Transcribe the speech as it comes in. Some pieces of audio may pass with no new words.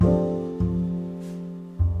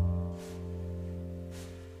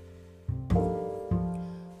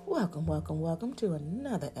Welcome to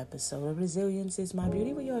another episode of Resilience is My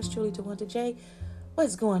Beauty with yours truly, Tawanda J.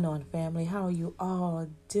 What's going on, family? How are you all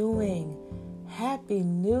doing? Happy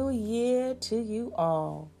New Year to you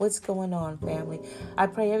all. What's going on, family? I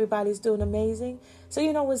pray everybody's doing amazing. So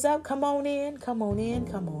you know what's up? Come on in.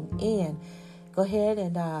 Go ahead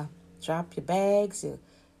and drop your bags,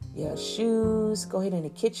 your shoes. Go ahead in the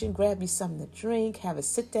kitchen, grab you something to drink, have a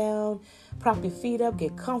sit down, prop your feet up,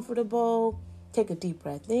 get comfortable. Take a deep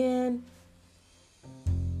breath in.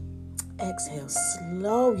 Exhale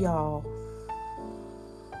slow, y'all.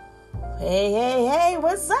 Hey,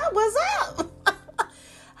 what's up?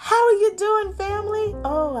 How are you doing, family?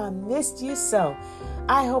 Oh, I missed you so.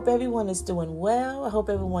 I hope everyone is doing well. I hope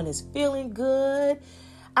everyone is feeling good.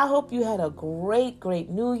 I hope you had a great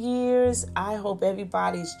New Year's. I hope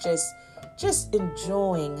everybody's just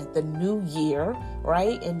enjoying the new year,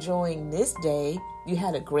 right? Enjoying this day. You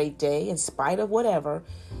had a great day in spite of whatever.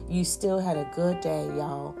 You still had a good day,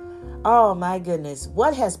 y'all. Oh my goodness.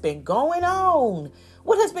 What has been going on?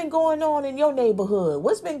 What has been going on in your neighborhood?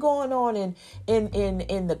 What's been going on in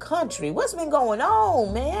the country? What's been going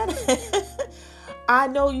on, man? I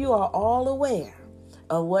know you are all aware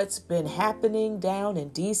of what's been happening down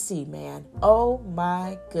in DC, man. Oh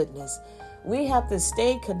my goodness. We have to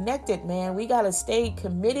stay connected, man. We got to stay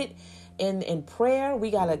committed in prayer.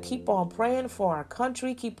 We got to keep on praying for our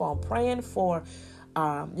country, keep on praying for,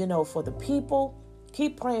 for the people,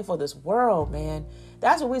 keep praying for this world, man.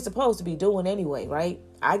 That's what we're supposed to be doing anyway, right?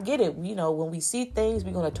 I get it. You know, when we see things,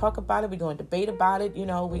 we're going to talk about it. We're going to debate about it. You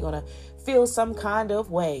know, we're going to feel some kind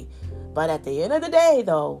of way. But at the end of the day,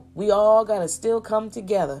 though, we all got to still come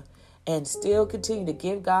together and still continue to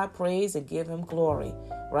give God praise and give him glory,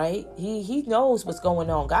 right? He knows what's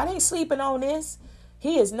going on. God ain't sleeping on this.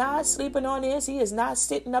 He is not sleeping on this. He is not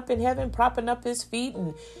sitting up in heaven, propping up his feet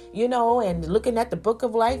and looking at the book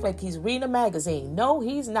of life like he's reading a magazine. No,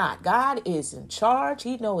 he's not. God is in charge.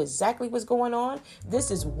 He knows exactly what's going on. This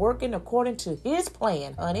is working according to his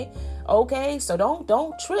plan, honey. Okay, so don't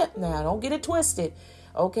trip now. Don't get it twisted.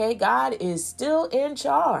 Okay, God is still in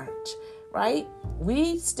charge, right?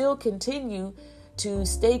 We still continue to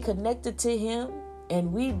stay connected to him,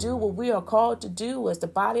 and we do what we are called to do as the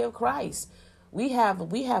body of Christ. We have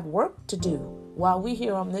work to do while we're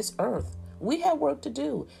here on this earth. We have work to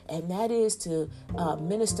do, and that is to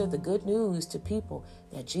minister the good news to people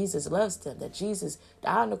that Jesus loves them, that Jesus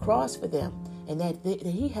died on the cross for them, and that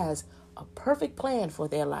he has a perfect plan for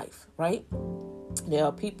their life, right? There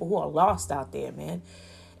are people who are lost out there, man.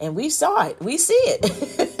 And we saw it. We see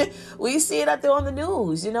it. We see it out there on the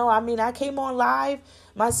news. I came on live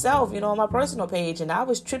myself, on my personal page, and I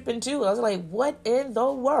was tripping too. I was like, what in the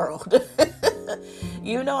world?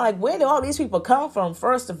 Where do all these people come from,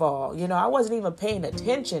 first of all? I wasn't even paying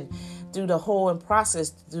attention through the whole process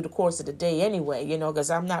through the course of the day anyway, because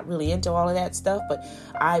I'm not really into all of that stuff. But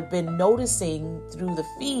I've been noticing through the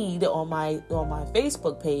feed on my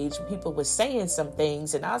Facebook page, people were saying some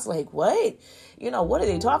things, and I was like, what? What are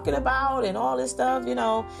they talking about and all this stuff,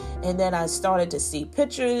 and then I started to see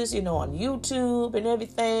pictures, on YouTube and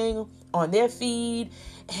everything on their feed.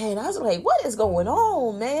 And I was like, what is going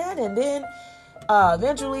on, man? And then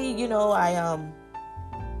eventually,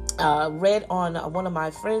 I read on one of my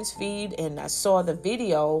friends' feed, and I saw the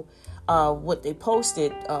video, what they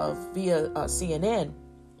posted via CNN.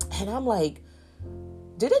 And I'm like,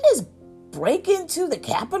 did it just break into the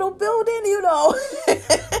Capitol building?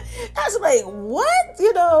 I was like, what?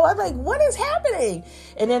 I'm like, what is happening?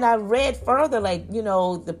 And then I read further,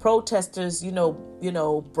 the protesters,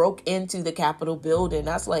 broke into the Capitol building.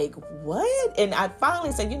 I was like, what? And I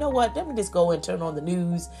finally said, you know what? Let me just go and turn on the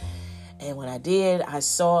news. And when I did, I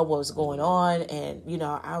saw what was going on. And,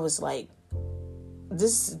 I was like,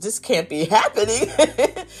 this can't be happening.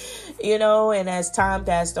 And as time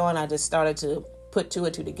passed on, I just started to put two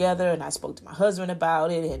and two together, and I spoke to my husband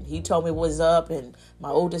about it, and he told me what was up, and my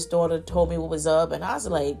oldest daughter told me what was up, and I was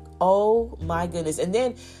like, oh my goodness. And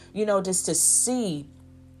then, just to see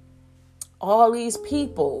all these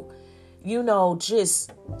people,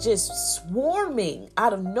 just swarming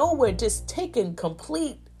out of nowhere, just taking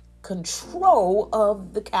complete control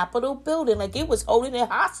of the Capitol building, like it was holding it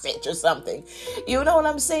hostage or something. You know what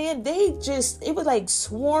I'm saying? It was like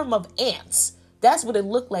swarm of ants. That's what it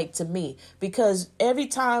looked like to me, because every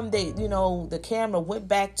time the camera went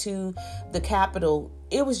back to the Capitol,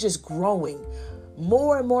 it was just growing.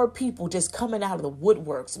 More and more people just coming out of the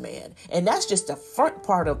woodworks, man. And that's just the front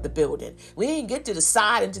part of the building. We didn't get to the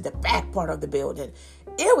side and to the back part of the building.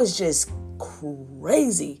 It was just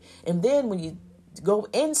crazy. And then when you go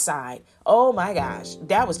inside. Oh my gosh,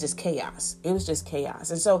 that was just chaos. It was just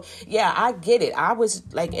chaos. And so, yeah, I get it. I was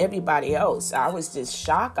like everybody else. I was just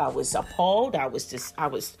shocked. I was appalled. I was,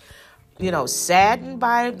 saddened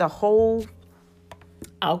by the whole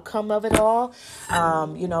outcome of it all.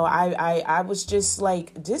 I was just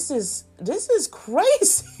like, this is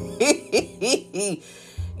crazy.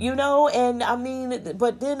 And I mean,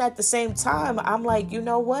 but then at the same time, I'm like, you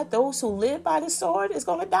know what? Those who live by the sword is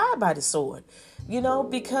going to die by the sword,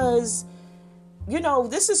 because,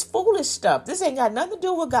 this is foolish stuff. This ain't got nothing to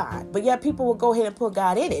do with God. But yet people will go ahead and put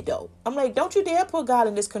God in it, though. I'm like, don't you dare put God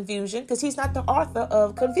in this confusion, because he's not the author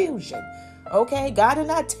of confusion. Okay? God did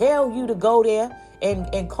not tell you to go there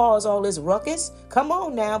and cause all this ruckus. Come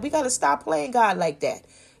on now. We got to stop playing God like that.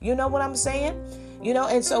 You know what I'm saying?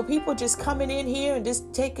 And so people just coming in here and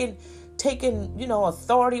just taking,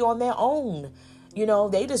 authority on their own.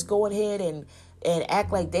 They just go ahead and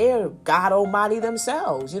act like they're God Almighty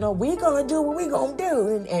themselves. We're going to do what we're going to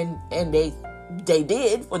do. And they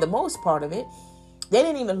did for the most part of it. They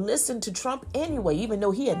didn't even listen to Trump anyway, even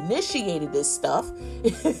though he initiated this stuff.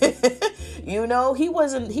 He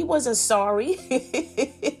wasn't sorry.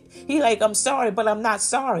 He like, I'm sorry, but I'm not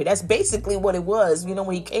sorry. That's basically what it was, when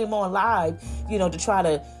he came on live, to try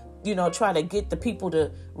to get the people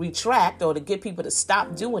to retract or to get people to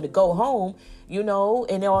stop doing, to go home, and all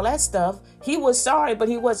that stuff. He was sorry, but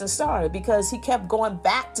he wasn't sorry because he kept going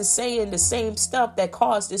back to saying the same stuff that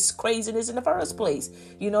caused this craziness in the first place.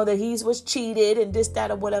 That he was cheated and this,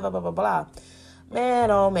 that, or whatever, blah, blah, blah. Man,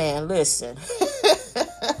 oh man, listen.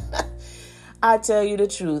 I tell you the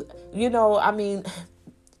truth.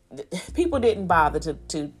 People didn't bother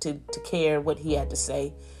to care what he had to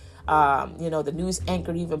say. The news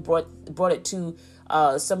anchor even brought it to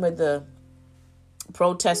some of the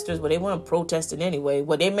protesters. Well, they weren't protesting anyway.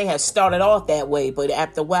 Well, they may have started off that way, but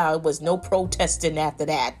after a while, it was no protesting after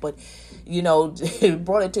that. But, it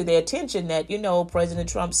brought it to their attention that, President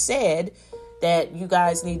Trump said that you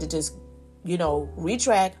guys need to just,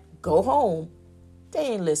 retract, go home. They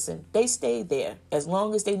ain't listen. They stayed there as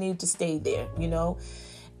long as they needed to stay there,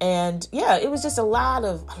 And yeah, it was just a lot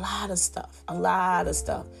of stuff.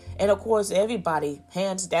 And of course, everybody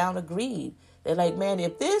hands down agreed. They're like, man,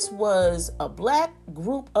 if this was a black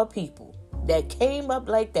group of people that came up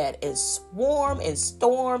like that and swarmed and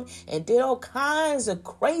stormed and did all kinds of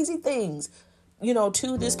crazy things,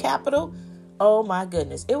 to this Capitol, oh my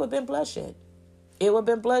goodness, it would have been bloodshed. It would have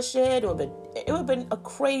been bloodshed. It would have been a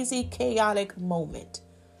crazy, chaotic moment,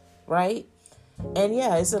 right? And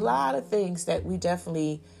yeah, it's a lot of things that we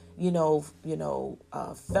definitely, felt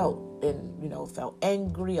and, felt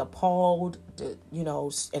angry, appalled,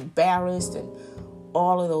 embarrassed and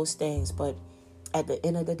all of those things. But at the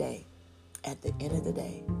end of the day,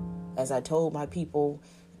 as I told my people,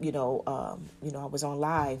 I was on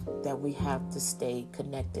live, that we have to stay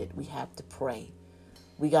connected. We have to pray.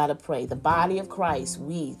 We got to pray. The body of Christ,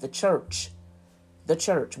 we, the church,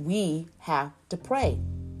 we have to pray.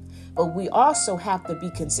 But we also have to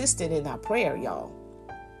be consistent in our prayer, y'all.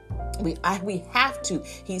 We have to.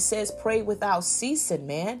 He says pray without ceasing,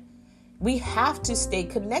 man. We have to stay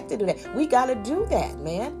connected to that. We got to do that,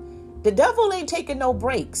 man. The devil ain't taking no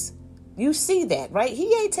breaks. You see that, right?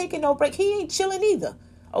 He ain't taking no break. He ain't chilling either.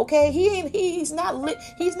 Okay, he's not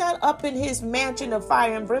up in his mansion of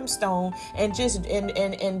fire and brimstone and just and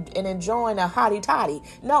enjoying a hottie toddy.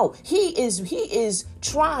 No, he is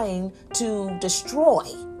trying to destroy.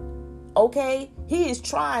 Okay, he is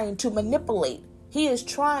trying to manipulate. He is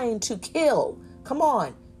trying to kill. Come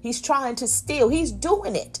on, he's trying to steal. He's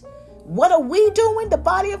doing it. What are we doing? The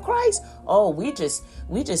body of Christ? Oh, we just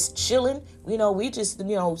chilling. We just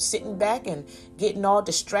sitting back and getting all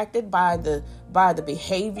distracted by the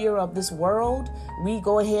behavior of this world. We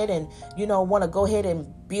go ahead and want to go ahead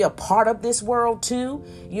and be a part of this world too.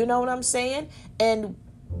 You know what I'm saying? And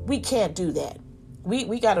we can't do that.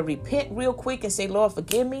 We got to repent real quick and say, Lord,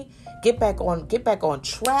 forgive me. Get back on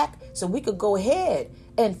track so we could go ahead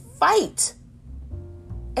and fight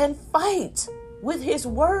with his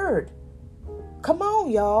word. Come on,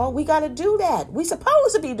 y'all. We got to do that. We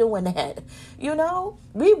supposed to be doing that.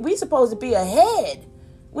 We supposed to be ahead.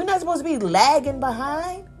 We're not supposed to be lagging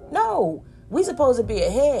behind. No, we supposed to be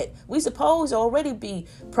ahead. We supposed to already be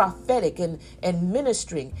prophetic and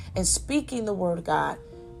ministering and speaking the word of God,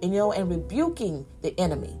 and rebuking the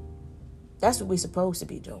enemy. That's what we're supposed to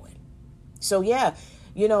be doing. So yeah,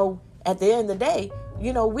 at the end of the day,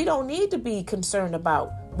 we don't need to be concerned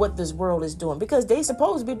about what this world is doing because they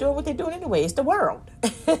supposed to be doing what they're doing anyway. It's the world.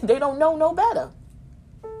 They don't know no better.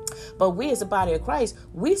 But we as the body of Christ,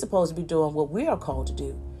 we're supposed to be doing what we are called to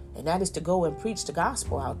do. And that is to go and preach the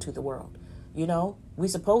gospel out to the world. We're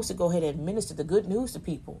supposed to go ahead and minister the good news to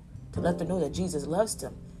people, to let them know that Jesus loves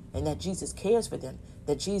them and that Jesus cares for them,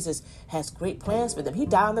 that Jesus has great plans for them. He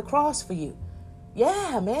died on the cross for you.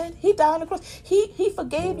 Yeah, man. He died on the cross. He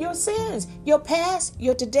forgave your sins, your past,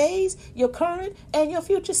 your today's, your current, and your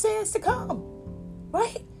future sins to come.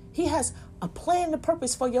 Right? He has a plan and a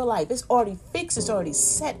purpose for your life. It's already fixed. It's already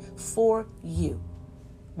set for you.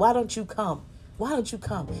 Why don't you come? Why don't you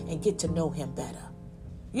come and get to know him better?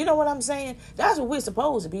 You know what I'm saying? That's what we're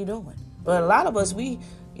supposed to be doing. But a lot of us, we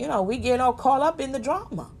get all caught up in the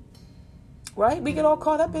drama. Right? We get all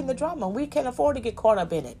caught up in the drama. We can't afford to get caught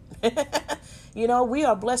up in it. We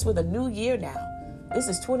are blessed with a new year now. This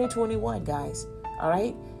is 2021, guys. All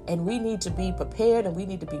right? And we need to be prepared and we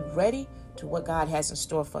need to be ready to what God has in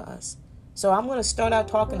store for us. So I'm going to start out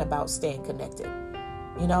talking about staying connected.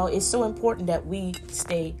 It's so important that we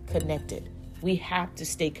stay connected. We have to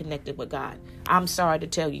stay connected with God. I'm sorry to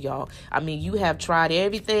tell you, y'all. I mean, you have tried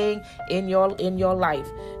everything in your life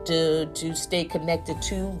to stay connected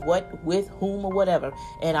to what, with whom, or whatever.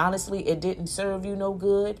 And honestly, it didn't serve you no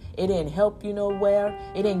good. It didn't help you nowhere.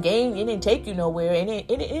 It didn't take you nowhere. And it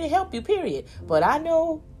didn't help you, period. But I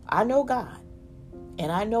know God.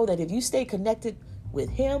 And I know that if you stay connected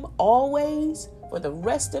with him always for the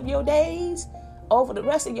rest of your days, over the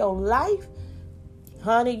rest of your life,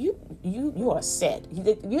 honey, you are set.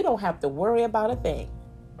 You don't have to worry about a thing,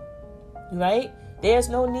 right? There's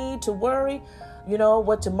no need to worry,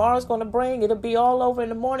 what tomorrow's going to bring. It'll be all over in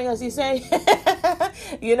the morning, as you say.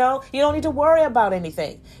 You don't need to worry about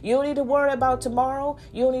anything. You don't need to worry about tomorrow.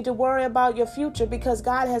 You don't need to worry about your future because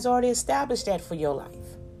God has already established that for your life.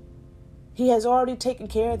 He has already taken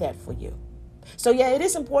care of that for you. So yeah, it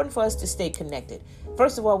is important for us to stay connected.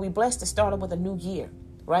 First of all, we're blessed to start with a new year,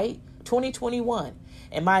 right? 2021.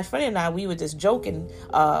 And my friend and I, we were just joking,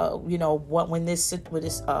 when this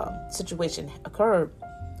situation occurred,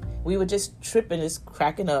 we were just tripping, just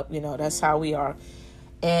cracking up, that's how we are.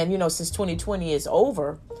 And, since 2020 is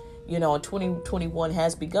over, and 2021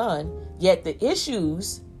 has begun, yet the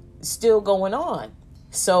issues still going on.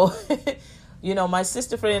 So, my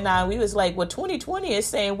sister friend and I, we was like, well, 2020 is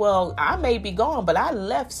saying, well, I may be gone, but I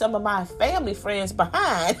left some of my family friends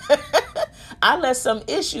behind. I left some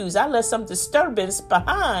issues. I left some disturbance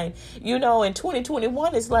behind, and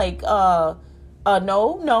 2021 is like, no.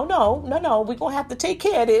 We're going to have to take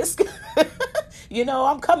care of this.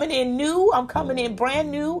 I'm coming in new. I'm coming in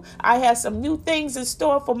brand new. I have some new things in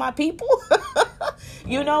store for my people.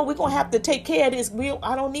 We're going to have to take care of this.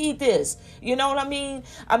 I don't need this. You know what I mean?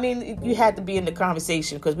 I mean, you had to be in the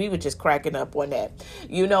conversation because we were just cracking up on that.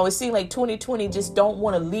 It seemed like 2020 just don't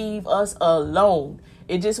want to leave us alone.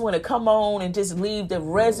 It just want to come on and just leave the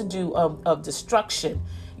residue of destruction,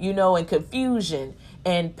 and confusion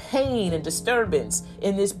and pain and disturbance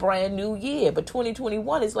in this brand new year. But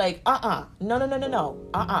 2021 is like, no.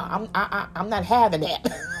 I'm not having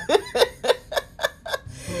that.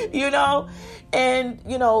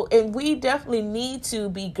 And we definitely need to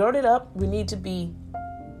be girded up. We need to be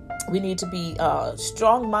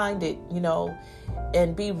strong-minded,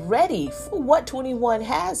 and be ready for what 21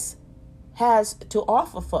 has to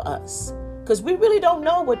offer for us. Because we really don't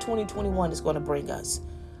know what 2021 is going to bring us.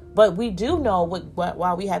 But we do know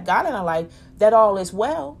while we have God in our life, that all is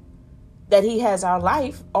well, that he has our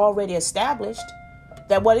life already established,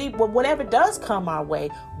 that whatever does come our way,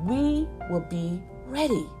 we will be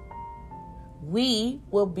ready. We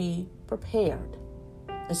will be prepared.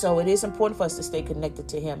 And so it is important for us to stay connected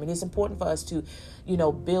to him. It is important for us to,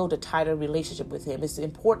 build a tighter relationship with him. It's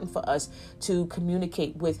important for us to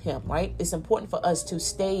communicate with him, right? It's important for us to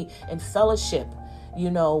stay in fellowship,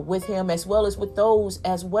 with him, as well as with those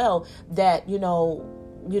as well that,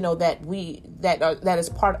 that is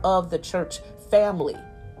part of the church family.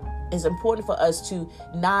 It's important for us to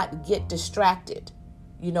not get distracted,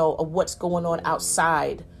 of what's going on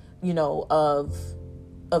outside,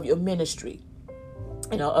 of your ministry,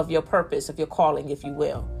 of your purpose, of your calling, if you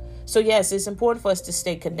will. So yes, it's important for us to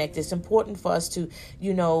stay connected. It's important for us to,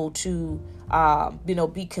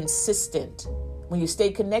 be consistent. When you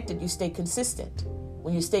stay connected, you stay consistent.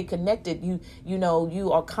 When you stay connected, you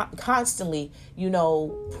are constantly,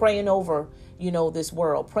 praying over, this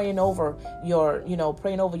world, praying over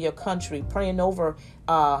your country, praying over,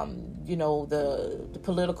 the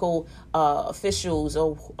political officials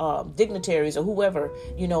or dignitaries or whoever,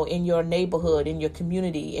 in your neighborhood, in your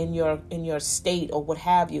community, in your state or what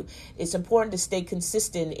have you. It's important to stay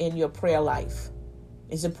consistent in your prayer life.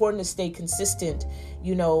 It's important to stay consistent,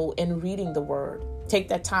 in reading the word. Take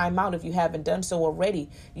that time out if you haven't done so already,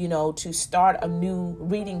 to start a new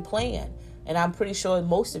reading plan. And I'm pretty sure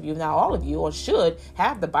most of you, now all of you, or should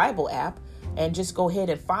have the Bible app, and just go ahead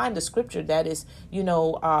and find the scripture that is,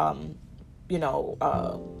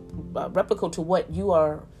 replicable to what you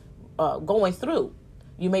are going through.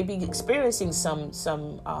 You may be experiencing some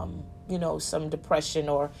depression,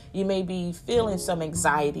 or you may be feeling some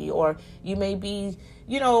anxiety, or you may be,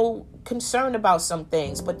 concerned about some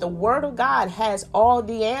things. But the Word of God has all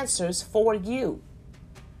the answers for you.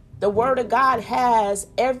 The Word of God has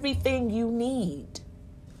everything you need.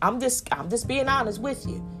 I'm just being honest with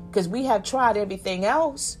you, because we have tried everything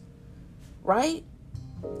else, right?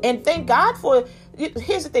 And thank God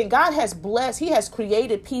here's the thing. God has blessed. He has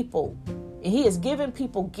created people, and He has given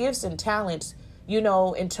people gifts and talents,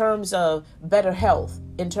 in terms of better health,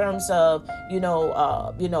 in terms of,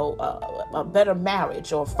 a better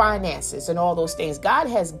marriage or finances and all those things. God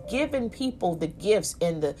has given people the gifts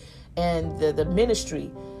and the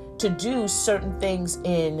ministry to do certain things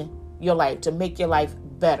in your life, to make your life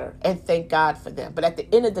better. And thank God for them. But at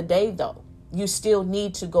the end of the day, though, you still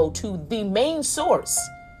need to go to the main source,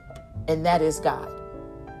 and that is God,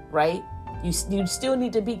 right? You still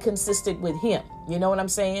need to be consistent with Him. You know what I'm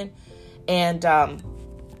saying? And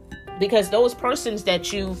because those persons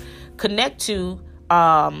that you connect to,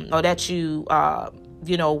 or that you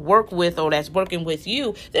work with, or that's working with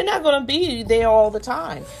you, they're not going to be there all the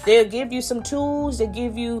time. They'll give you some tools. They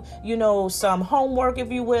give you, some homework,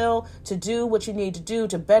 if you will, to do what you need to do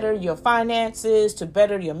to better your finances, to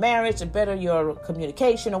better your marriage, to better your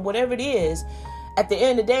communication, or whatever it is. At the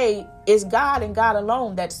end of the day, it's God and God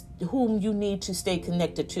alone that's whom you need to stay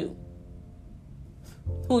connected to,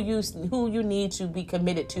 who you need to be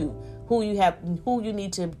committed to, who you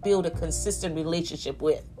need to build a consistent relationship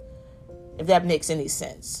with, if that makes any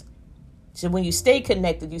sense. So when you stay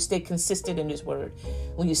connected, you stay consistent in His Word.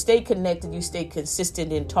 When you stay connected, you stay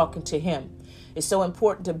consistent in talking to Him. It's so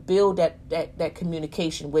important to build that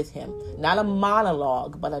communication with Him. Not a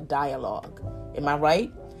monologue, but a dialogue. Am I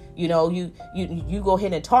right? You go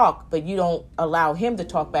ahead and talk, but you don't allow Him to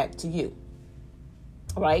talk back to you.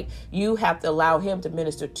 Right? You have to allow Him to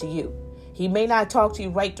minister to you. He may not talk to you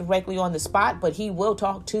right directly on the spot, but He will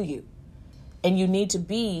talk to you. And you need to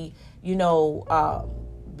be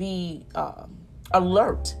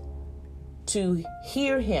alert to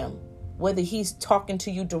hear Him, whether He's talking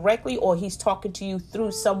to you directly or He's talking to you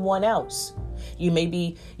through someone else. You may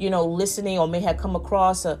be, listening, or may have come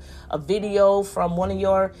across a video from one of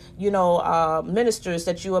your, ministers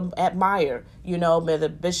that you admire, whether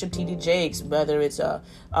Bishop T.D. Jakes, whether it's a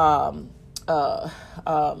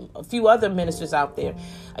few other ministers out there.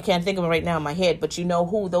 I can't think of it right now in my head, but you know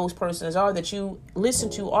who those persons are that you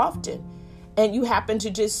listen to often. And you happen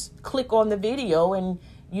to just click on the video, and,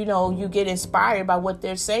 you get inspired by what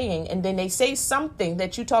they're saying. And then they say something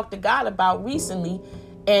that you talked to God about recently,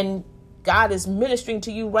 and God is ministering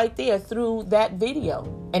to you right there through that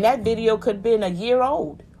video. And that video could have been a year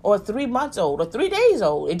old, or 3 months old, or 3 days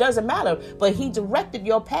old. It doesn't matter. But He directed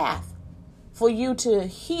your path for you to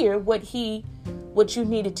hear what you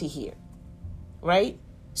needed to hear. Right?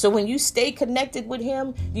 So when you stay connected with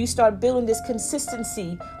Him, you start building this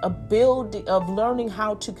consistency of learning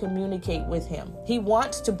how to communicate with Him. He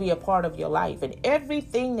wants to be a part of your life, and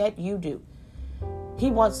everything that you do. He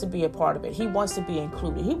wants to be a part of it. He wants to be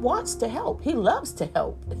included. He wants to help. He loves to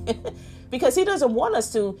help because He doesn't want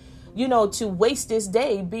us to waste this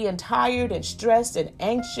day being tired and stressed and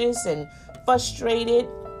anxious and frustrated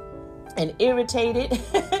and irritated.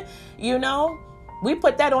 We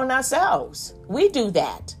put that on ourselves. We do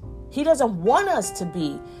that. He doesn't want us to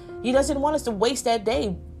waste that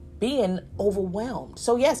day being overwhelmed.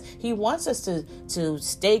 So yes, He wants us to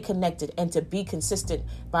stay connected and to be consistent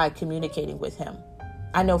by communicating with Him.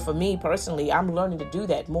 I know for me personally, I'm learning to do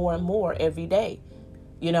that more and more every day.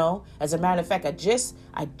 As a matter of fact, I just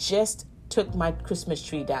took my Christmas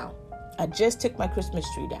tree down.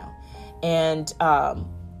 And,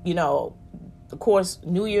 of course,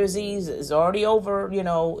 New Year's Eve is already over,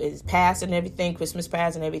 it's past and everything, Christmas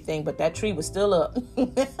past and everything, but that tree was still up.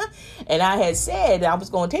 And I had said I was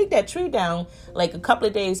going to take that tree down like a couple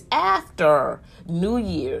of days after New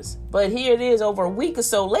Year's. But here it is, over a week or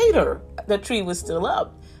so later, the tree was still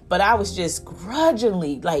up. But I was just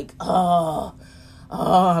grudgingly like, I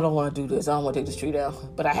don't want to do this. I don't want to take this tree down.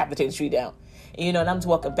 But I have to take the tree down. And I'm just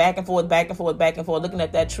walking back and forth, looking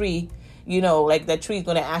at that tree. Like that tree is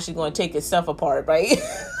going to take itself apart, right?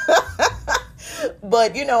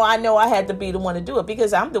 But, I know I had to be the one to do it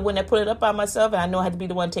because I'm the one that put it up by myself, and I know I had to be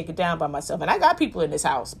the one to take it down by myself. And I got people in this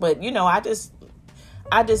house, but,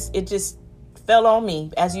 it just fell on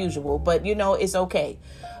me as usual, but, it's okay.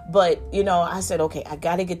 But, I said, okay, I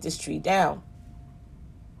got to get this tree down.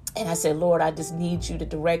 And I said, Lord, I just need you to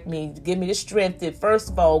direct me, to give me the strength to, first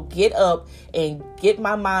of all, get up and get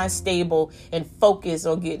my mind stable and focus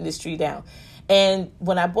on getting this tree down. And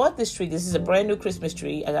when I bought this tree, this is a brand new Christmas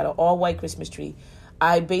tree. I got an all white Christmas tree.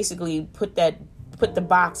 I basically put the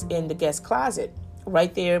box in the guest closet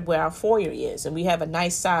right there where our foyer is. And we have a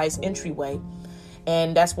nice size entryway.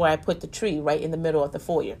 And that's where I put the tree, right in the middle of the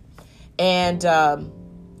foyer. And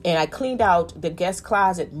I cleaned out the guest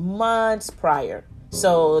closet months prior.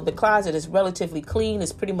 So the closet is relatively clean.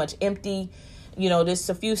 It's pretty much empty. There's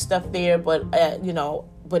a few stuff there, but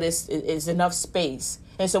it's enough space.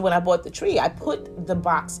 And so when I bought the tree, I put the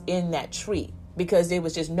box in that tree because there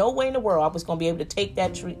was just no way in the world I was going to be able to take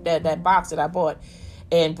that tree, that box that I bought,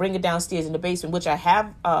 and bring it downstairs in the basement, which I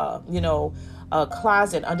have, a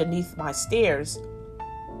closet underneath my stairs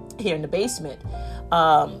here in the basement,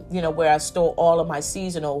 where I store all of my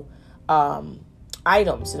seasonal,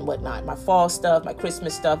 items and whatnot, my fall stuff, my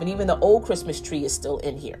Christmas stuff, and even the old Christmas tree is still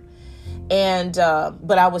in here. And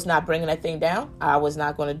but I was not bringing that thing down. I was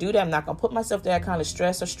not going to do that. I'm not going to put myself to that kind of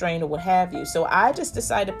stress or strain or what have you. So I just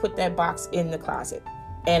decided to put that box in the closet,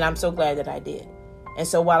 and I'm so glad that I did. And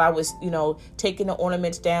so while I was, taking the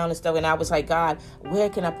ornaments down and stuff, and I was like, God, where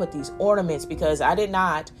can I put these ornaments? Because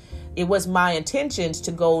it was my intentions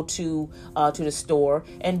to go to the store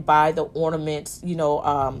and buy the ornaments,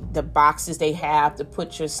 the boxes they have to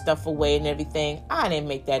put your stuff away and everything. I didn't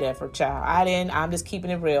make that effort, child. I'm just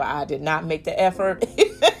keeping it real. I did not make the effort.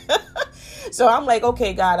 So I'm like,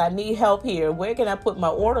 okay, God, I need help here. Where can I put my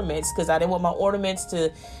ornaments? Because I didn't want my ornaments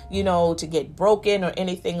to, to get broken or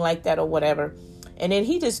anything like that or whatever. And then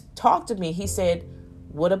he just talked to me. He said,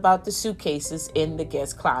 what about the suitcases in the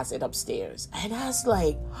guest closet upstairs? And I was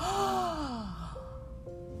like,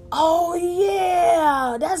 oh,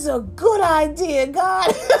 yeah, that's a good idea,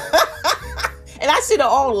 God. And I said it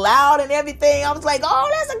all loud and everything. I was like, oh,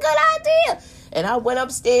 that's a good idea. And I went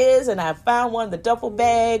upstairs and I found one of the duffel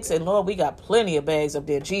bags. And Lord, we got plenty of bags up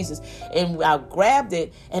there, Jesus. And I grabbed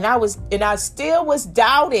it and I still was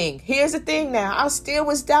doubting. Here's the thing now. I still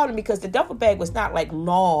was doubting because the duffel bag was not like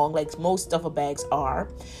long like most duffel bags are.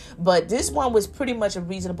 But this one was pretty much a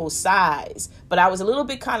reasonable size. But I was a little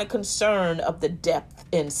bit kind of concerned of the depth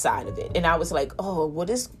inside of it. And I was like, oh, would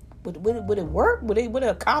it work? Would it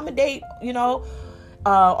accommodate,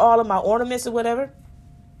 all of my ornaments or whatever?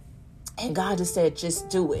 And God just said, just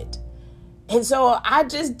do it. And so I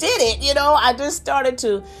just did it. I just started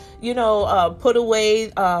to, put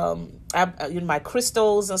away my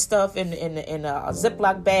crystals and stuff in a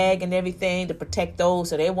Ziploc bag and everything to protect those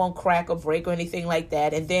so they won't crack or break or anything like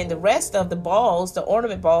that. And then the rest of the balls, the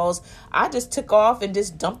ornament balls, I just took off and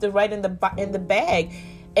just dumped it right in the bag.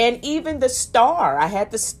 And even the star, I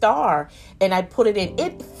had the star and I put it in.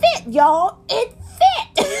 It fit, y'all. It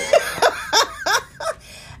fit.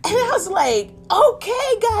 And I was like,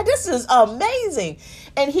 okay, God, this is amazing.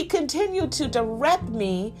 And he continued to direct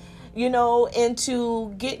me,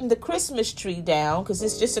 into getting the Christmas tree down, because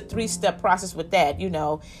it's just a 3-step process with that,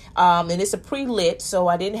 and it's a pre-lit, so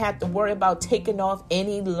I didn't have to worry about taking off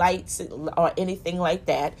any lights or anything like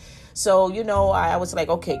that. So, I was like,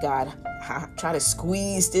 okay, God, I try to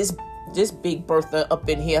squeeze this big Bertha up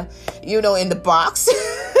in here, in the box.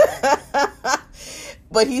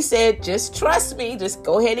 But he said, just trust me. Just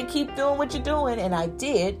go ahead and keep doing what you're doing. And I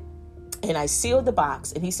did. And I sealed the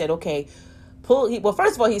box. And he said, okay,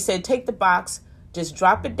 first of all, he said, take the box, just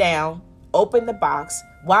drop it down, open the box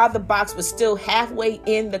while the box was still halfway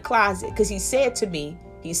in the closet. Because he said to me,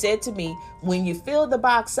 when you fill the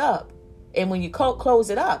box up and when you close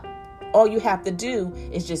it up, all you have to do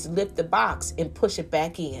is just lift the box and push it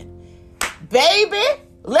back in. Baby,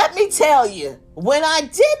 let me tell you, when I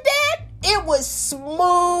did that, it was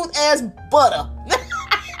smooth as butter.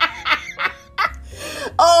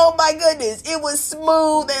 Oh my goodness. It was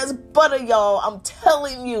smooth as butter, y'all. I'm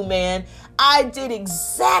telling you, man. I did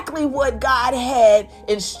exactly what God had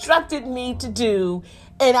instructed me to do.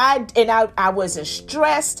 And I wasn't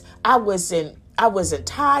stressed. I wasn't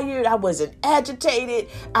tired. I wasn't agitated.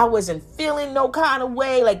 I wasn't feeling no kind of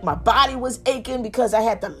way. Like my body was aching because I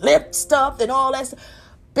had to lift stuff and all that stuff.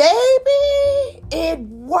 Baby, it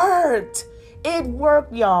worked. It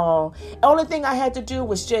worked, y'all. The only thing I had to do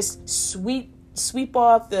was just sweep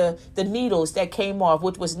off the needles that came off,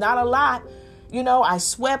 which was not a lot. I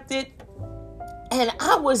swept it and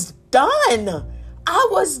I was done.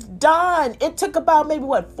 It took about maybe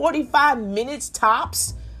 45 minutes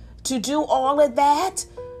tops to do all of that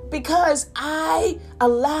because I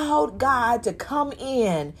allowed God to come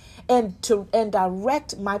in and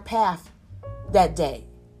direct my path that day.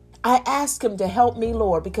 I asked him to help me,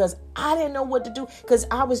 Lord, because I didn't know what to do. Because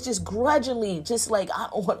I was just grudgingly, just like, I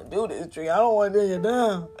don't want to do this tree. I don't want to take it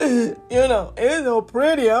down. It's so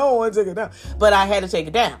pretty. I don't want to take it down. But I had to take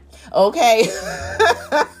it down. Okay.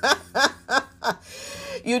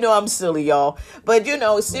 I'm silly, y'all. But,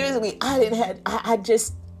 seriously, I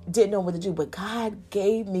just didn't know what to do. But God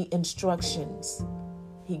gave me instructions.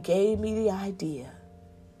 He gave me the idea.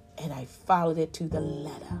 And I followed it to the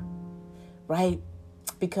letter. Right?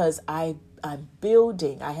 Because I'm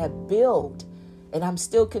building, I have built, and I'm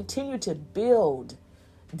still continue to build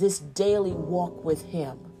this daily walk with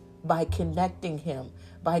him by connecting him,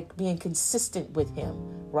 by being consistent with him,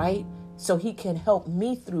 right? So he can help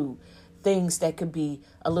me through things that could be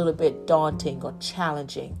a little bit daunting or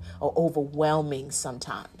challenging or overwhelming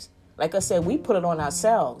sometimes. Like I said, we put it on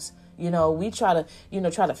ourselves. We try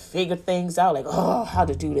to figure things out like, how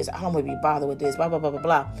to do this. I don't want to be bothered with this, blah, blah, blah, blah,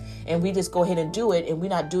 blah. And we just go ahead and do it. And we're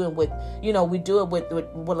not doing with, we do it with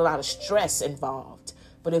a lot of stress involved.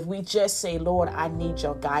 But if we just say, Lord, I need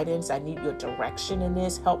your guidance. I need your direction in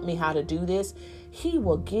this. Help me how to do this. He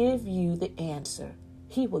will give you the answer.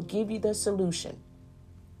 He will give you the solution.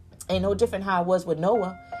 Ain't no different how it was with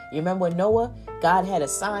Noah. You remember with Noah, God had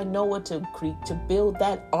assigned Noah to build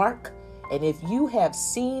that ark. And if you have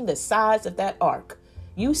seen the size of that ark,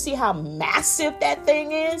 you see how massive that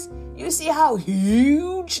thing is. You see how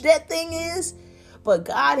huge that thing is. But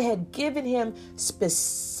God had given him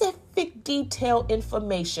specific detailed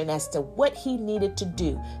information as to what he needed to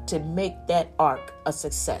do to make that ark a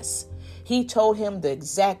success. He told him the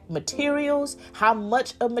exact materials, how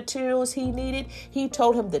much of materials he needed. He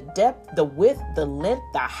told him the depth, the width, the length,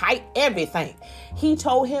 the height, everything. He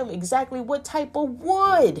told him exactly what type of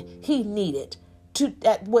wood he needed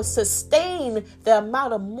that would sustain the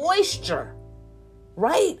amount of moisture,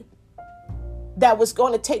 right? That was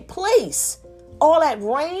going to take place. All that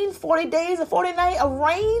rain, 40 days and 40 nights of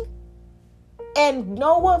rain. And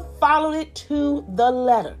Noah followed it to the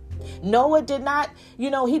letter. Noah did not, he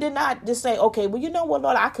did not just say, okay, well, you know what,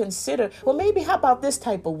 Lord, I consider, well, maybe how about this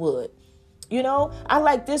type of wood? I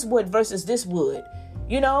like this wood versus this wood.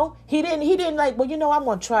 He didn't like, well, I'm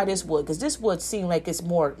going to try this wood because this wood seemed like it's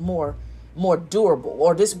more durable,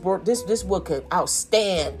 or this wood could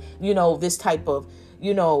outstand, this type of,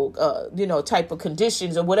 type of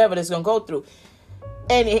conditions or whatever that's going to go through.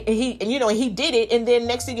 And he did it. And then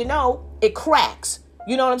next thing you know, it cracks.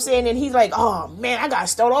 You know what I'm saying? And he's like, oh, man, I got to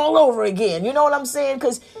start all over again. You know what I'm saying?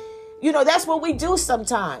 Because, that's what we do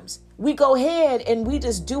sometimes. We go ahead and we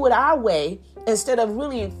just do it our way instead of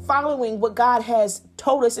really following what God has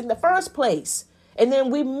told us in the first place. And then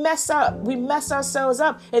we mess ourselves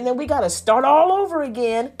up. And then we got to start all over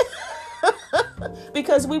again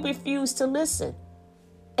because we refuse to listen.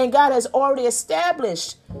 And God has already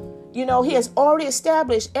established, he has already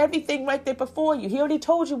established everything right there before you. He already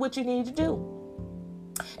told you what you need to do.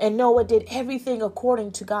 And Noah did everything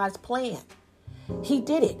according to God's plan. He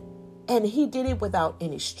did it. And he did it without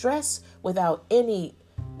any stress, without any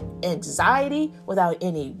anxiety, without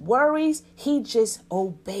any worries. He just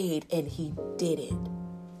obeyed and he did it.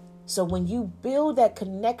 So when you build that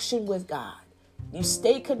connection with God, you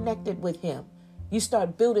stay connected with him. You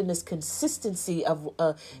start building this consistency of,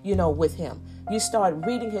 with him. You start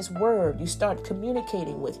reading his word. You start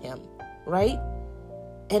communicating with him, right?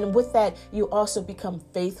 And with that, you also become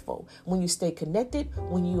faithful. When you stay connected,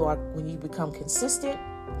 when you become consistent,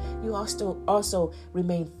 you also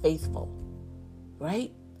remain faithful, right?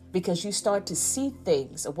 Because you start to see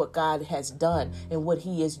things of what God has done and what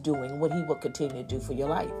he is doing, what he will continue to do for your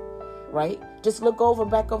life, right? Just look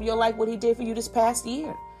back over your life, what he did for you this past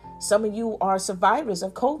year. Some of you are survivors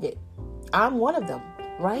of COVID. I'm one of them,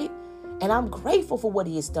 right? And I'm grateful for what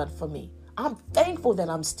he has done for me. I'm thankful that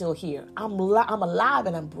I'm still here. I'm alive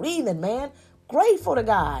and I'm breathing, man. Grateful to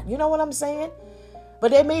God. You know what I'm saying?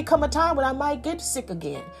 But there may come a time when I might get sick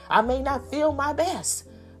again. I may not feel my best.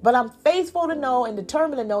 But I'm faithful to know and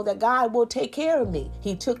determined to know that God will take care of me.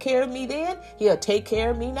 He took care of me then. He'll take care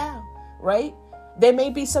of me now, right? There may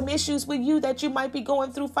be some issues with you that you might be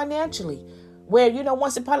going through financially, where,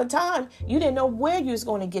 once upon a time, you didn't know where you was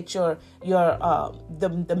going to get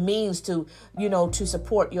the means to, to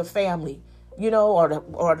support your family, or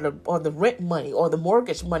the rent money or the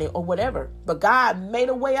mortgage money or whatever. But God made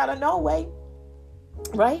a way out of no way,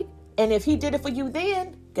 right? And if he did it for you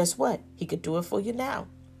then, guess what? He could do it for you now.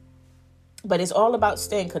 But it's all about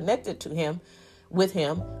staying connected to him, with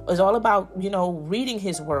him. It's all about, reading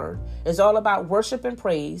his word. It's all about worship and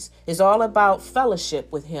praise. It's all about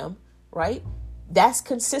fellowship with him, right? That's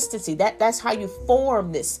consistency. That's how you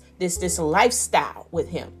form this lifestyle with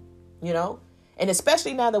him, And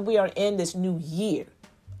especially now that we are in this new year,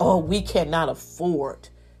 Oh, we cannot afford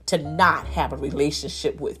to not have a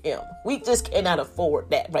relationship with him. We just cannot afford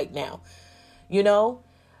that right now. You know,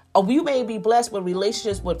 you may be blessed with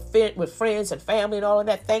relationships with friends and family and all of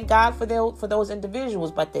that. Thank God for those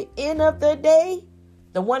individuals. But at the end of the day,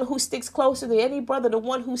 the one who sticks closer to any brother, the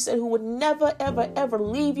one who said who would never, ever, ever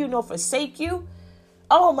leave you nor forsake you.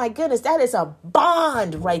 Oh my goodness, that is a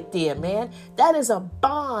bond right there, man. That is a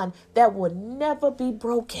bond that will never be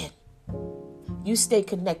broken. You stay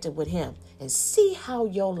connected with him and see how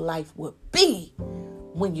your life will be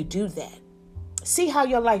when you do that. See how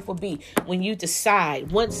your life will be when you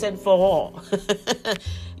decide once and for all.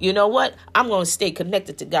 You know what? I'm going to stay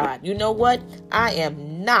connected to God. You know what? I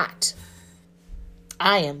am not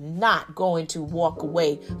going to walk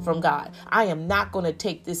away from God. I am not going to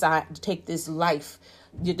take this life,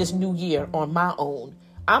 this new year on my own.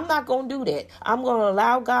 I'm not going to do that. I'm going to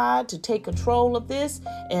allow God to take control of this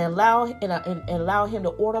and allow him to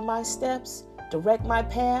order my steps, direct my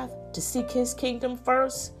path, to seek his kingdom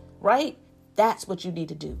first, right? That's what you need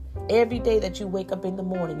to do. Every day that you wake up in the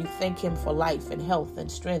morning, you thank him for life and health and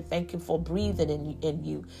strength. Thank him for breathing in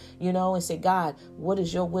you, and say, God, what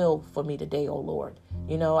is your will for me today, oh Lord?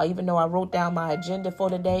 Even though I wrote down my agenda for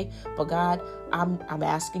today, but God, I'm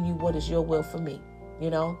asking you, what is your will for me?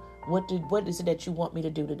 What is it that you want me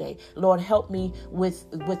to do today? Lord, help me with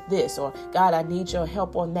this, or God, I need your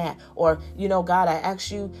help on that. Or, God, I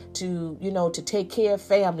ask you to take care of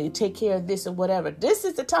family, take care of this or whatever. This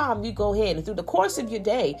is the time you go ahead and through the course of your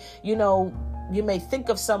day, you may think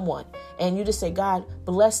of someone and you just say, God,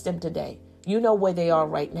 bless them today. You know where they are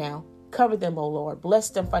right now. Cover them, oh Lord. Bless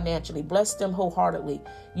them financially. Bless them wholeheartedly.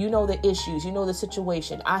 You know the issues. You know the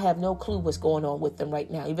situation. I have no clue what's going on with them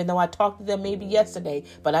right now, even though I talked to them maybe yesterday,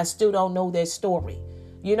 but I still don't know their story.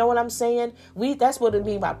 You know what I'm saying? That's what it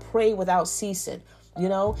means by pray without ceasing.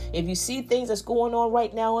 If you see things that's going on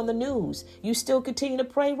right now on the news, you still continue to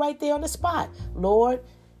pray right there on the spot. Lord,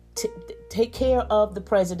 take care of the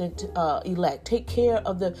president elect. Take care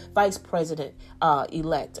of the vice president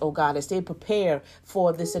elect, oh God, as they prepare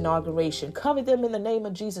for this inauguration. Cover them in the name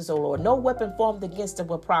of Jesus, oh Lord. No weapon formed against them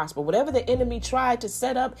will prosper. Whatever the enemy tried to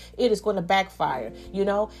set up, it is going to backfire,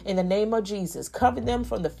 in the name of Jesus. Cover them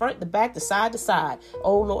from the front, the back, the side to side,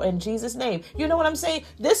 oh Lord, in Jesus' name. You know what I'm saying?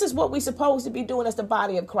 This is what we're supposed to be doing as the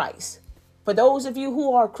body of Christ. For those of you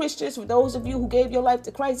who are Christians, for those of you who gave your life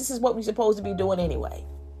to Christ, this is what we're supposed to be doing anyway.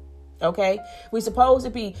 Okay, we're supposed to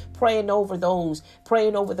be praying over those,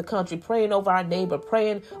 praying over the country, praying over our neighbor,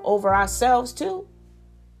 praying over ourselves too.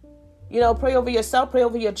 Pray over yourself, pray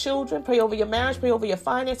over your children, pray over your marriage, pray over your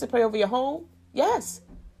finances, pray over your home. Yes.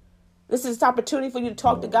 This is an opportunity for you to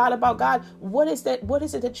talk to God about, God, what is that? What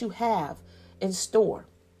is it that you have in store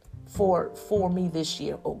for me this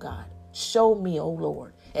year, oh God? Show me, oh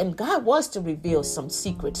Lord. And God wants to reveal some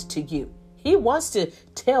secrets to you. He wants to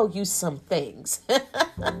tell you some things.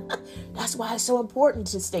 That's why it's so important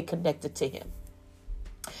to stay connected to him.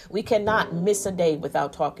 We cannot miss a day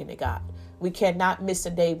without talking to God. We cannot miss a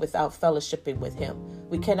day without fellowshipping with him.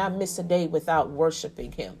 We cannot miss a day without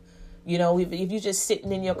worshiping him. If you're just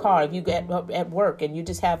sitting in your car, if you get at work and you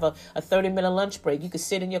just have a 30-minute lunch break, you can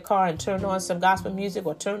sit in your car and turn on some gospel music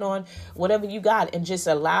or turn on whatever you got and just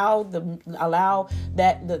allow the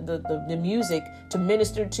music to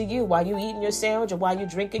minister to you while you eating your sandwich or while you're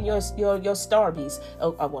drinking your Starbucks,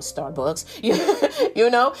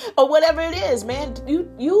 or whatever it is, man.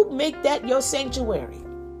 You make that your sanctuary.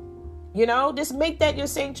 Just make that your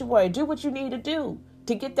sanctuary. Do what you need to do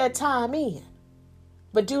to get that time in.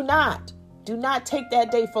 But do not take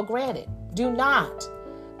that day for granted. Do not,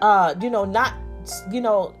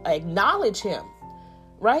 acknowledge him,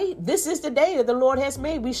 right? This is the day that the Lord has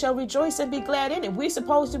made. We shall rejoice and be glad in it. We're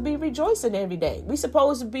supposed to be rejoicing every day. We're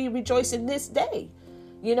supposed to be rejoicing this day,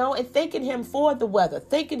 and thanking him for the weather,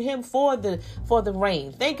 thanking him for the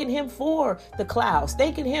rain, thanking him for the clouds,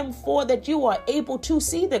 thanking him for that you are able to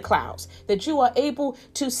see the clouds, that you are able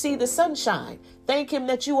to see the sunshine. Thank him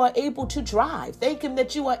that you are able to drive. Thank him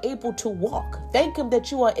that you are able to walk. Thank him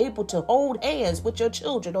that you are able to hold hands with your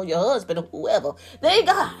children or your husband or whoever. Thank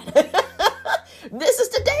God. This is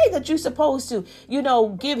the day that you're supposed to,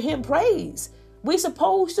 give him praise. We're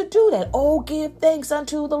supposed to do that. Oh, give thanks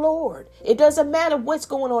unto the Lord. It doesn't matter what's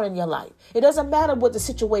going on in your life. It doesn't matter what the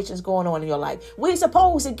situation is going on in your life. We're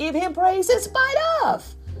supposed to give him praise in spite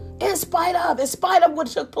of what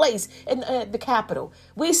took place in the Capitol.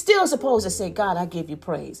 We still supposed to say, God, I give you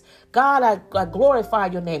praise. God, I glorify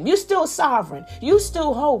your name. You're still sovereign. You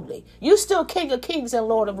still holy. You still King of kings and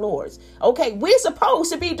Lord of lords. Okay, we're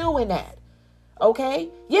supposed to be doing that. Okay.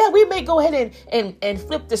 Yeah, we may go ahead and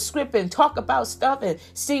flip the script and talk about stuff and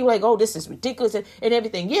see like, oh, this is ridiculous and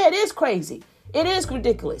everything. Yeah, it is crazy. It is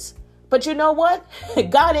ridiculous. But you know what?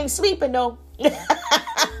 God ain't sleeping though.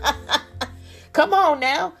 Come on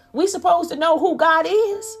now. We supposed to know who God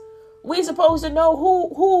is. We supposed to know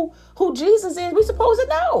who Jesus is. We supposed to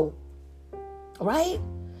know. Right?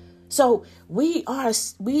 So we are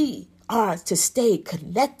to stay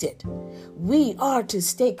connected. We are to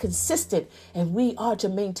stay consistent, and we are to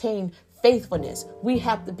maintain faithfulness. We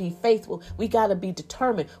have to be faithful. We got to be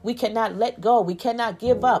determined. We cannot let go. We cannot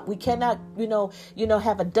give up. We cannot,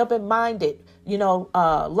 have a double-minded,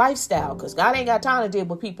 lifestyle, because God ain't got time to deal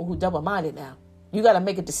with people who double-minded now. You got to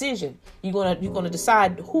make a decision. You're going to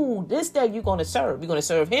decide who this day you're going to serve. You're going to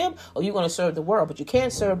serve him or you're going to serve the world, but you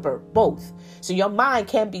can't serve both. So your mind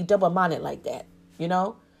can't be double-minded like that,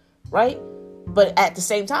 right? But at the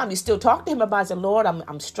same time, you still talk to him about it. Lord,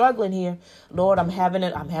 I'm struggling here. Lord, I'm having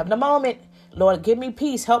a moment. Lord, give me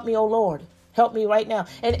peace. Help me, oh Lord. Help me right now.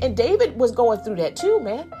 And David was going through that too,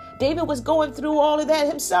 man. David was going through all of that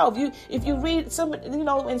himself. If you read some,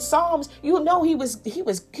 in Psalms, he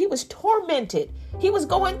was tormented. He was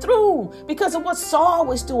going through because of what Saul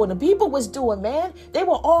was doing. The people was doing, man. They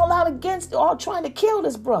were all all trying to kill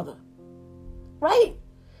this brother. Right?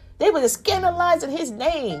 They were scandalizing his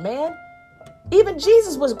name, man. Even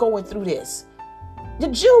Jesus was going through this. The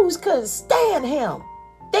Jews couldn't stand him.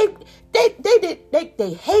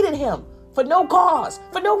 They hated him for no cause,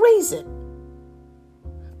 for no reason.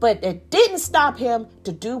 But it didn't stop him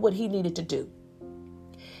to do what he needed to do.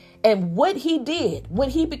 And what he did, when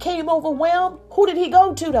he became overwhelmed, who did he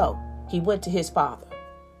go to though? He went to his father.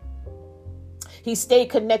 He stayed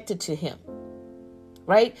connected to him,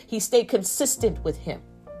 right? He stayed consistent with him,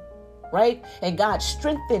 right? And God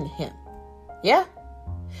strengthened him. Yeah?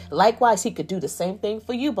 Likewise, he could do the same thing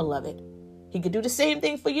for you, beloved. He could do the same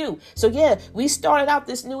thing for you. So yeah, we started out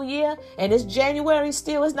this new year and it's January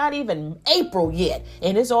still. It's not even April yet.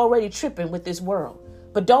 And it's already tripping with this world.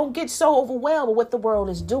 But don't get so overwhelmed with what the world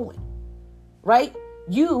is doing, right?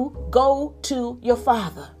 You go to your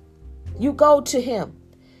Father. You go to him.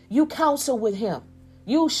 You counsel with him.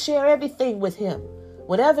 You share everything with him.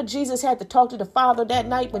 Whatever Jesus had to talk to the Father that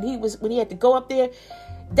night when he had to go up there,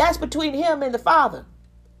 that's between him and the Father.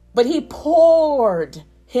 But he poured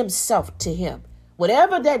himself to him.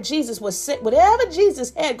 Whatever Jesus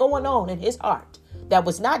had going on in his heart that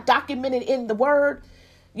was not documented in the word,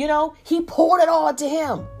 he poured it all to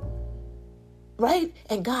him. Right?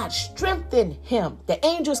 And God strengthened him. The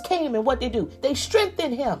angels came and what they do? They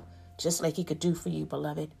strengthened him just like he could do for you,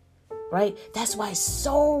 beloved. Right? That's why it's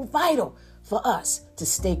so vital for us to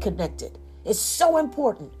stay connected. It's so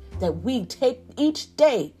important that we take each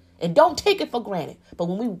day and don't take it for granted. But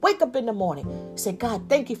when we wake up in the morning, say, God,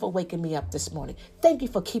 thank you for waking me up this morning. Thank you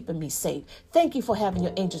for keeping me safe. Thank you for having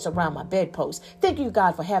your angels around my bedpost. Thank you,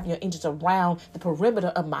 God, for having your angels around the perimeter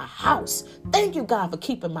of my house. Thank you, God, for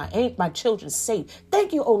keeping my children safe.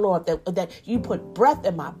 Thank you, oh Lord, that you put breath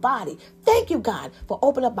in my body. Thank you, God, for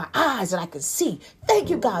opening up my eyes that I can see.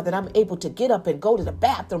 Thank you, God, that I'm able to get up and go to the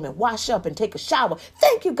bathroom and wash up and take a shower.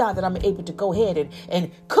 Thank you, God, that I'm able to go ahead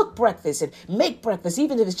and cook breakfast and make breakfast,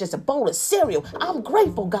 even if it's just a bowl of cereal. I'm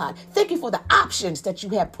grateful, God. Thank you for the options that you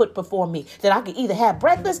have put before me, that I can either have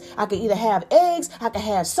breakfast, I can either have eggs, I can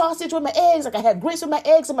have sausage with my eggs, I can have grits with my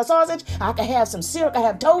eggs and my sausage, I can have some syrup, I can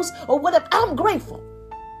have toast or whatever. I'm grateful.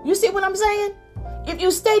 You see what I'm saying? If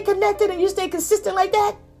you stay connected and you stay consistent like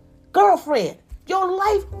that, girlfriend, your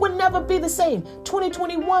life will never be the same.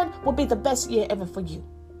 2021 will be the best year ever for you.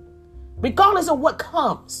 Regardless of what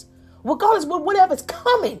comes, regardless of whatever's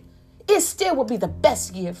coming, it still will be the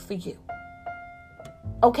best year for you.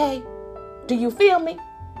 Okay? Do you feel me?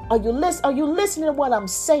 Are you listening to what I'm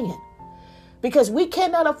saying? Because we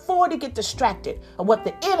cannot afford to get distracted of what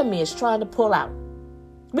the enemy is trying to pull out.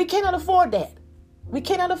 We cannot afford that. We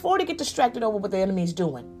cannot afford to get distracted over what the enemy is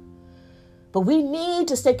doing. But we need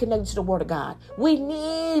to stay connected to the word of God. We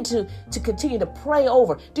need to continue to pray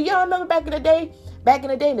over. Do y'all remember back in the day,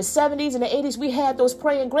 in the 70s and the 80s, we had those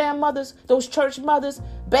praying grandmothers, those church mothers.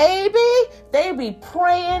 Baby, they be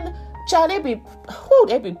praying. Child,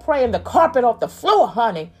 they be praying the carpet off the floor,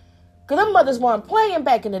 honey. Because them mothers weren't playing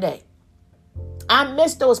back in the day. I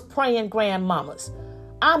miss those praying grandmamas.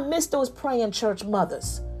 I miss those praying church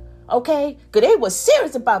mothers. Okay? Because they were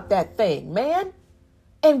serious about that thing, man.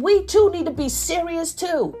 And we too need to be serious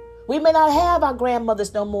too. We may not have our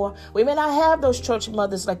grandmothers no more. We may not have those church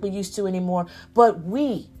mothers like we used to anymore. But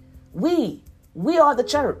we are the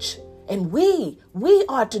church. And we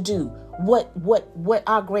are to do what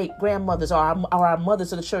our great grandmothers or our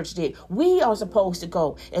mothers of the church did. We are supposed to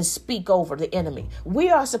go and speak over the enemy. We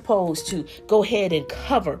are supposed to go ahead and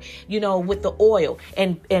cover, with the oil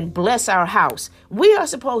and bless our house. We are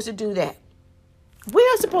supposed to do that. We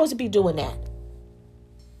are supposed to be doing that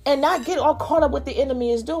and not get all caught up with the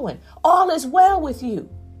enemy is doing. All is well with you.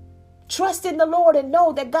 Trust in the Lord and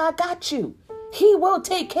know that God got you. He will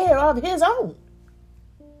take care of his own.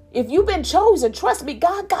 If you've been chosen, trust me,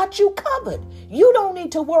 God got you covered. You don't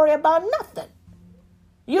need to worry about nothing.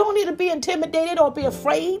 You don't need to be intimidated or be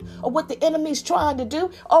afraid of what the enemy's trying to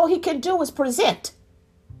do. All he can do is present.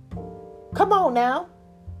 Come on now.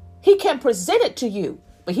 He can present it to you,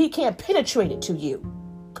 but he can't penetrate it to you.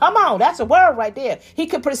 Come on, that's a word right there. He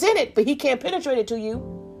can present it, but he can't penetrate it to you.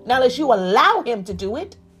 Not unless you allow him to do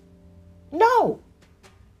it. No.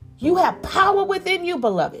 You have power within you,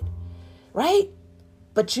 beloved. Right?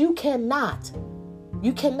 But you cannot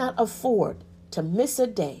afford to miss a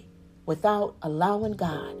day without allowing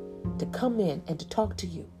God to come in and to talk to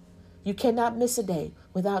you. You cannot miss a day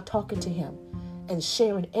without talking to him and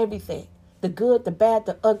sharing everything, the good, the bad,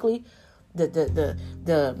 the ugly,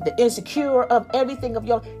 the insecure of everything of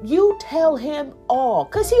your. You tell him all,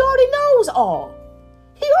 because he already knows all.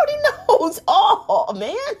 He already knows all,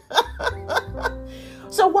 man.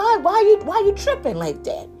 So why you tripping like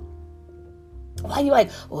that? Why you like,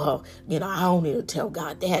 well, I don't need to tell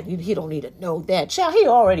God that. He don't need to know that. Child, he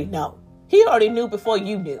already know. He already knew before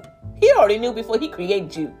you knew. He already knew before he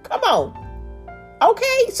created you. Come on.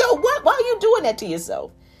 Okay, so why are you doing that to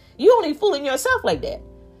yourself? You only fooling yourself like that.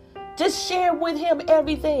 Just share with him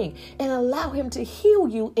everything and allow him to heal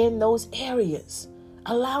you in those areas.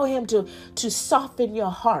 Allow him to soften your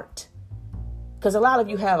heart. Because a lot of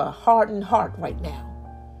you have a hardened heart right now.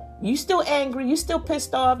 You still angry, you still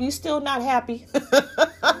pissed off, you still not happy.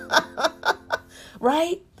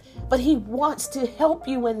 Right? But he wants to help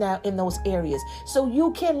you in those areas so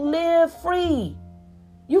you can live free.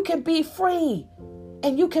 You can be free.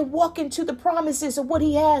 And you can walk into the promises of what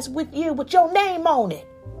he has with you with your name on it.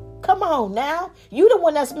 Come on now. You the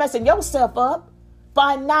one that's messing yourself up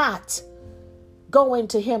by not going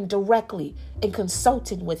to him directly and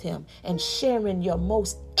consulting with him and sharing your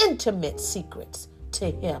most intimate secrets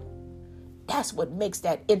to him. That's what makes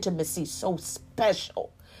that intimacy so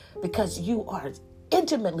special, because you are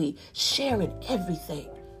intimately sharing everything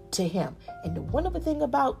to him. And the wonderful thing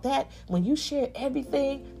about that, when you share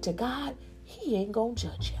everything to God, he ain't gonna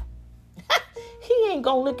judge you. He ain't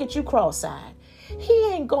gonna look at you cross-eyed. He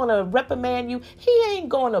ain't gonna reprimand you. He ain't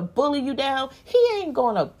gonna bully you down. He ain't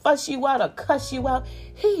gonna fuss you out or cuss you out.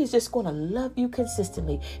 He is just gonna love you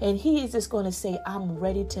consistently. And he is just gonna say, I'm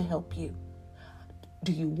ready to help you.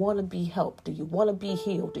 Do you want to be helped? Do you want to be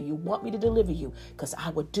healed? Do you want me to deliver you? Because I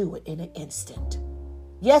would do it in an instant.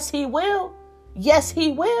 Yes, he will. Yes,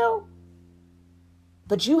 he will.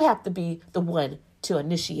 But you have to be the one to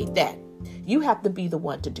initiate that. You have to be the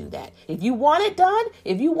one to do that. If you want it done,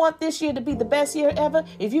 if you want this year to be the best year ever,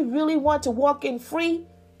 if you really want to walk in free,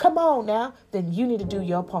 come on now, then you need to do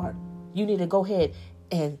your part. You need to go ahead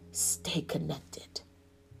and stay connected.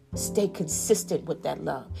 Stay consistent with that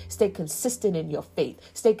love. Stay consistent in your faith.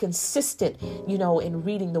 Stay consistent, in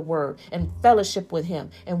reading the word and fellowship with him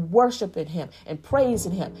and worshiping him and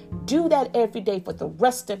praising him. Do that every day for the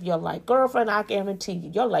rest of your life. Girlfriend, I guarantee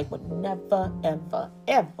you, your life will never, ever,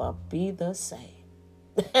 ever be the same.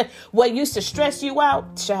 What used to stress you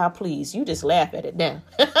out, child, please, you just laugh at it now.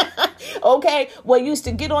 Okay? What used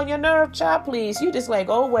to get on your nerve, child, please, you just like,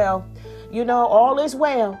 oh, well, all is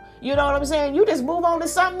well. You know what I'm saying? You just move on to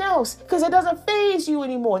something else because it doesn't faze you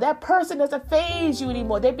anymore. That person doesn't faze you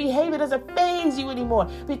anymore. Their behavior doesn't faze you anymore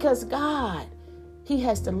because God, he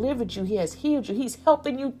has delivered you. He has healed you. He's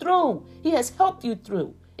helping you through. He has helped you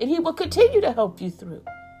through, and he will continue to help you through.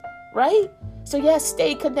 Right? So yes,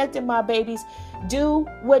 stay connected, my babies. Do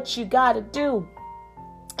what you got to do.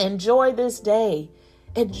 Enjoy this day.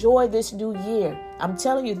 Enjoy this new year. I'm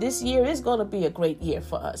telling you, this year is going to be a great year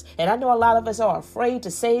for us. And I know a lot of us are afraid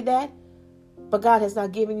to say that, but God has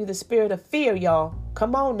not given you the spirit of fear, y'all.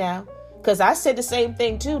 Come on now. Because I said the same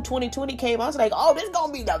thing too. 2020 came. I was like, oh, this is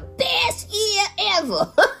going to be the best year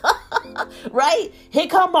ever. Right? Here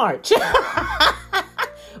come March.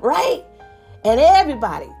 Right? And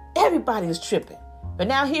everybody is tripping. But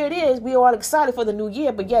now here it is. We are all excited for the new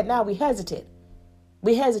year, but yet now we hesitate.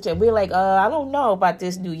 We're like, I don't know about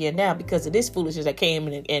this new year now because of this foolishness that came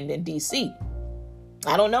in D.C.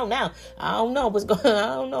 I don't know now. I don't know if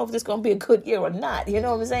this is going to be a good year or not. You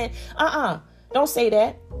know what I'm saying? Don't say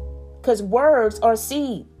that. Because words are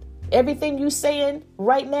seed. Everything you saying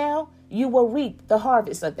right now, you will reap the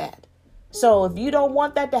harvest of that. So if you don't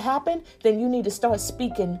want that to happen, then you need to start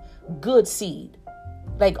speaking good seed.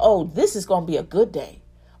 Like, oh, this is going to be a good day.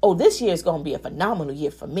 Oh, this year is going to be a phenomenal year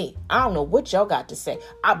for me. I don't know what y'all got to say,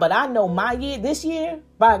 but I know my year, this year,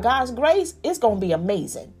 by God's grace, it's going to be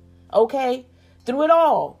amazing. Okay? Through it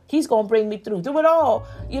all, he's going to bring me through. Through it all,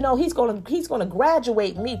 he's going to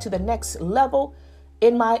graduate me to the next level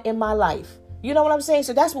in my life. You know what I'm saying?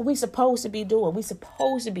 So that's what we're supposed to be doing. We're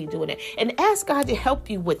supposed to be doing it. And ask God to help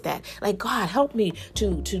you with that. Like, God, help me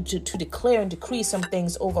to declare and decree some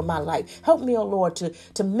things over my life. Help me, oh Lord,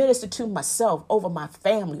 to minister to myself, over my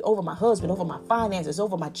family, over my husband, over my finances,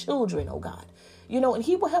 over my children, oh God. And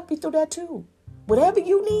he will help you through that too. Whatever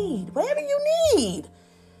you need,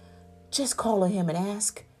 just call on him and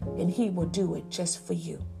ask, and he will do it just for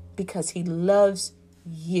you because he loves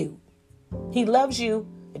you. He loves you.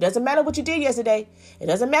 It doesn't matter what you did yesterday. It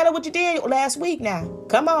doesn't matter what you did last week now.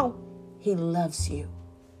 Come on. He loves you.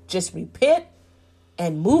 Just repent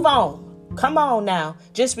and move on. Come on now.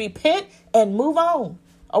 Just repent and move on.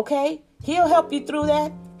 Okay? He'll help you through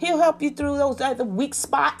that. He'll help you through those other weak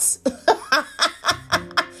spots.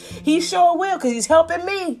 He sure will, because he's helping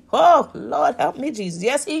me. Oh, Lord, help me, Jesus.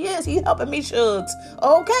 Yes, he is. He's helping me, Shugs.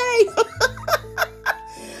 Okay.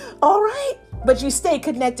 All right. But you stay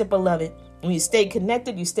connected, beloved. When you stay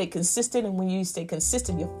connected, you stay consistent. And when you stay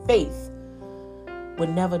consistent, your faith would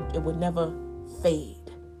never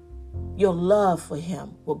fade. Your love for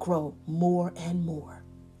him will grow more and more,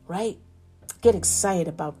 right? Get excited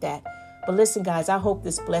about that. But listen, guys, I hope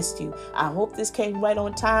this blessed you. I hope this came right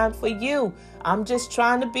on time for you. I'm just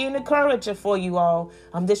trying to be an encourager for you all.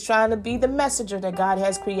 I'm just trying to be the messenger that God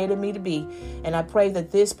has created me to be. And I pray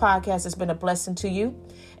that this podcast has been a blessing to you.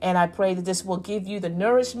 And I pray that this will give you the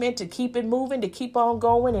nourishment to keep it moving, to keep on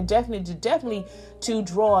going, and definitely to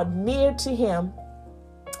draw near to him,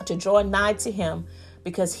 to draw nigh to him,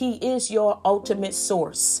 because he is your ultimate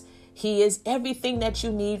source. He is everything that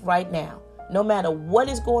you need right now. No matter what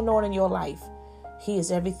is going on in your life, he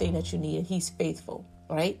is everything that you need, and he's faithful,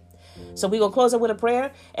 right? So we're going to close up with a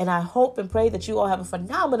prayer, and I hope and pray that you all have a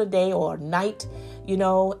phenomenal day or night,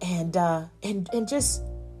 and just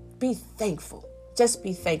be thankful. Just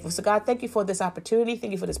be thankful. So, God, thank you for this opportunity.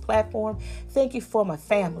 Thank you for this platform. Thank you for my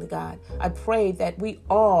family, God. I pray that we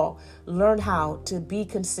all learn how to be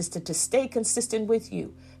consistent, to stay consistent with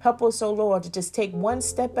you. Help us, oh Lord, to just take one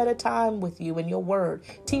step at a time with you in your word.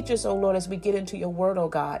 Teach us, oh Lord, as we get into your word, oh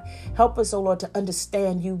God. Help us, oh Lord, to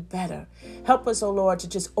understand you better. Help us, oh Lord, to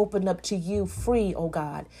just open up to you free, oh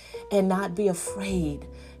God, and not be afraid.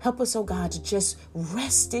 Help us, oh God, to just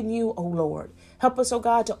rest in you, oh Lord. Help us, oh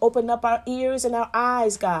God, to open up our ears and our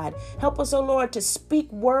eyes, God. Help us, oh Lord, to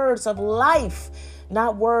speak words of life,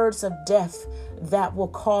 not words of death that will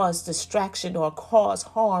cause distraction or cause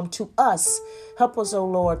harm to us. Help us, oh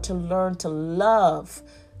Lord, to learn to love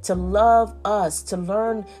us, to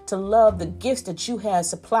learn to love the gifts that you have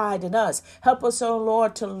supplied in us. Help us, oh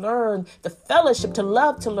Lord, to learn the fellowship, to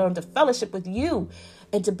learn the fellowship with you,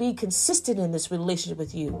 and to be consistent in this relationship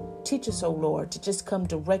with you. Teach us, oh Lord, to just come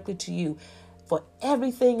directly to you for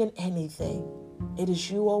everything and anything. It is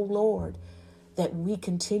you, oh Lord, that we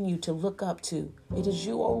continue to look up to. It is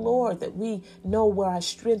you, oh Lord, that we know where our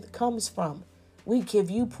strength comes from. We give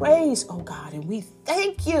you praise, oh God, and we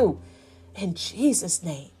thank you. In Jesus'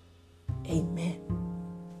 name, amen.